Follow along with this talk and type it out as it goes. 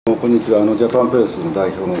こんにちは。ジャパンプレスの代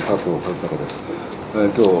表の佐藤和孝です。今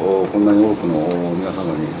日こんなに多くの皆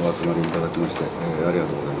様にお集まりいただきまして、ありがと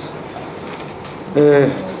うございま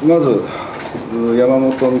す。まず山本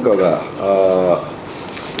美香が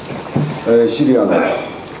シリアア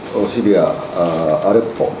レッ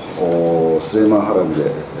ポスレイマンハラミで、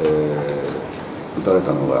撃たれ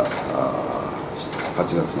たのが8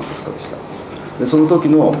月の20日でした。でその時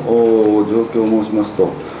の状況を申しますと、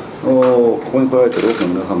ここに来られている多くの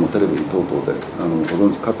皆さんもテレビ等々でご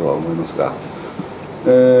存知かとは思いますが、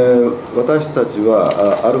私たち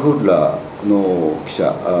はアルフッラの記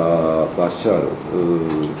者バッシャール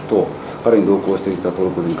と彼に同行していたト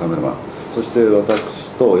ルコ人カメラマン、そして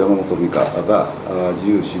私と山本美香が自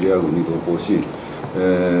由シリア軍に同行し、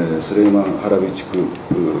スレイマンハラビ地区、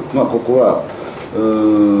ここは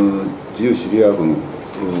自由シリア軍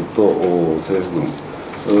と政府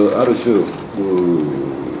軍ある種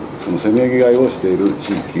そのせめぎ合いをしている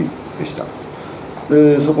地域でした。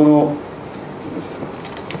でそこの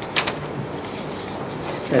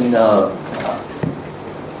And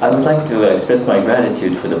I would like to express my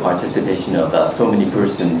gratitude for the participation of so many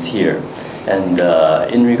persons here. And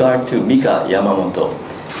in regard to Mika Yamamoto,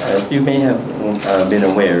 as you may have been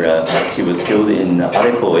aware, she was killed in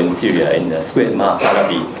Aleppo in Syria, in Squid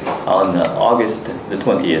Maharabi, on August the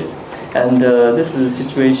 20th. And this is a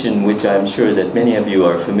situation which I'm sure that many of you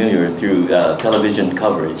are familiar through television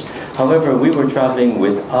coverage. However, we were traveling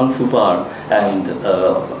with Al-Fubar, and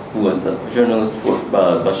who was a journalist for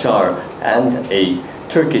Bashar, and a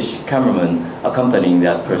Turkish cameraman accompanying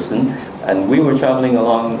that person. And we were traveling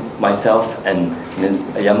along, myself and Ms.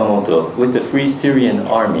 Yamamoto, with the Free Syrian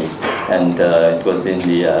Army. And it was in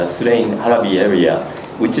the Sulaim Harabi area,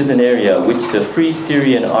 which is an area which the Free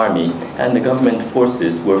Syrian Army and the government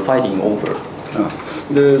forces were fighting over.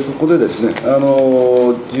 でそこでですね、自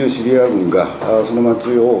由シリア軍がその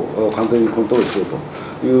町を完全にコントロールしよう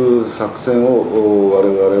という作戦を我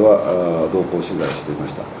々は同行取材していま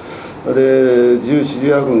した。で自由シ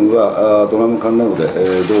リア軍はドラム缶などで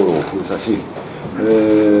道路を封鎖し、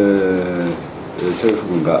政府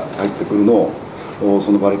軍が入ってくるのを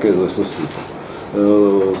そのバリケードで阻止すると。そ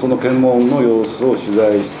の検問の様子を取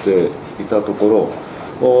材していたところ、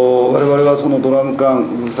我々はそのドラム缶、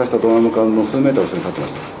封鎖したドラム缶の数メーター後ろに立ってま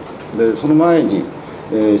した。でその前に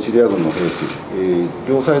シリア軍の兵士、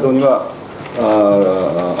両サイドには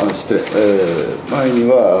前に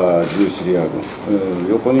は自由シリア軍、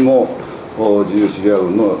横にも自由シリア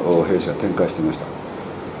軍の兵士が展開していました。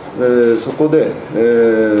そこで、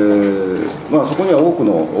そこには多く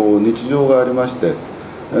の日常がありまして、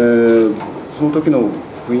その時の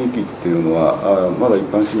雰囲気っていうのはまだ一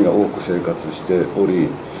般市民が多く生活しており、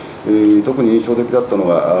特に印象的だったの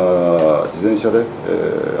が自転車で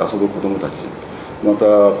遊ぶ子どもたち、また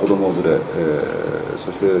子ども連れ、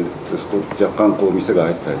そして若干店が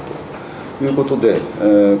入ったりということで、こ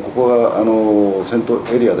こが戦闘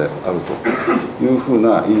エリアであるというふう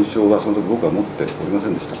な印象はその時僕は持っておりませ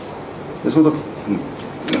んでした。でその時、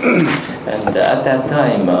And at that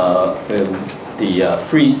time, the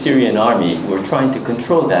Free Syrian Army were trying to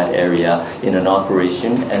control that area in an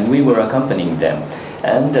operation, and we were accompanying them.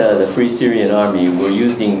 And the Free Syrian Army were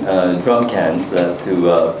using drum cans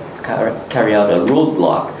to carry out a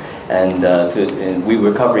roadblock, and we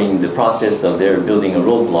were covering the process of their building a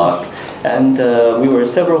roadblock, and we were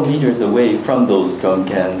several meters away from those drum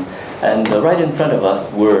cans. And right in front of us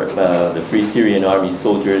were the Free Syrian Army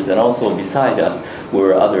soldiers, and also beside us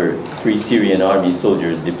were other Free Syrian Army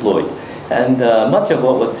soldiers deployed. And much of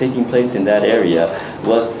what was taking place in that area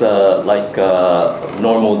was like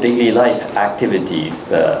normal daily life activities.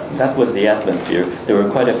 That was the atmosphere. There were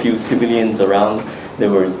quite a few civilians around. There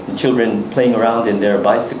were children playing around in their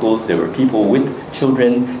bicycles. There were people with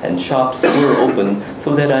children, and shops were open,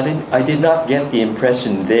 so that I did not get the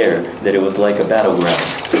impression there that it was like a battleground.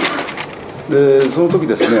 でその時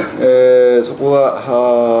ですね、そこ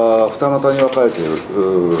は二股に分かれている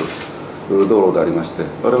道路でありまして、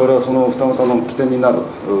我々はその二股の起点になる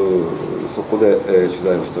そこで取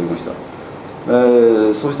材をしておりました。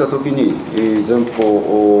そうした時に前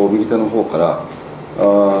方右手の方から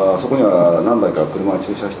そこには何台か車が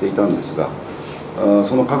駐車していたんですが、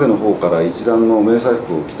その影の方から一団の迷彩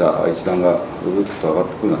服を着た一団がずっと上がっ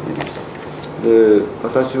てくるなって言いました。で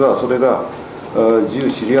私はそれが自由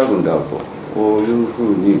シリア軍であるというふ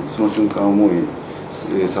うにその瞬間思い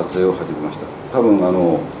撮影を始めました。多分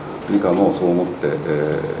ミカもそう思って、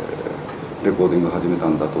レコーディングを始めた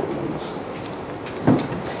んだと思います。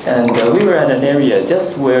And we were at an area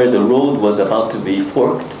just where the road was about to be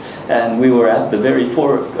forked, and we were at the very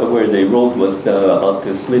fork where the road was about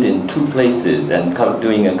to split in two places and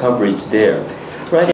doing a coverage there.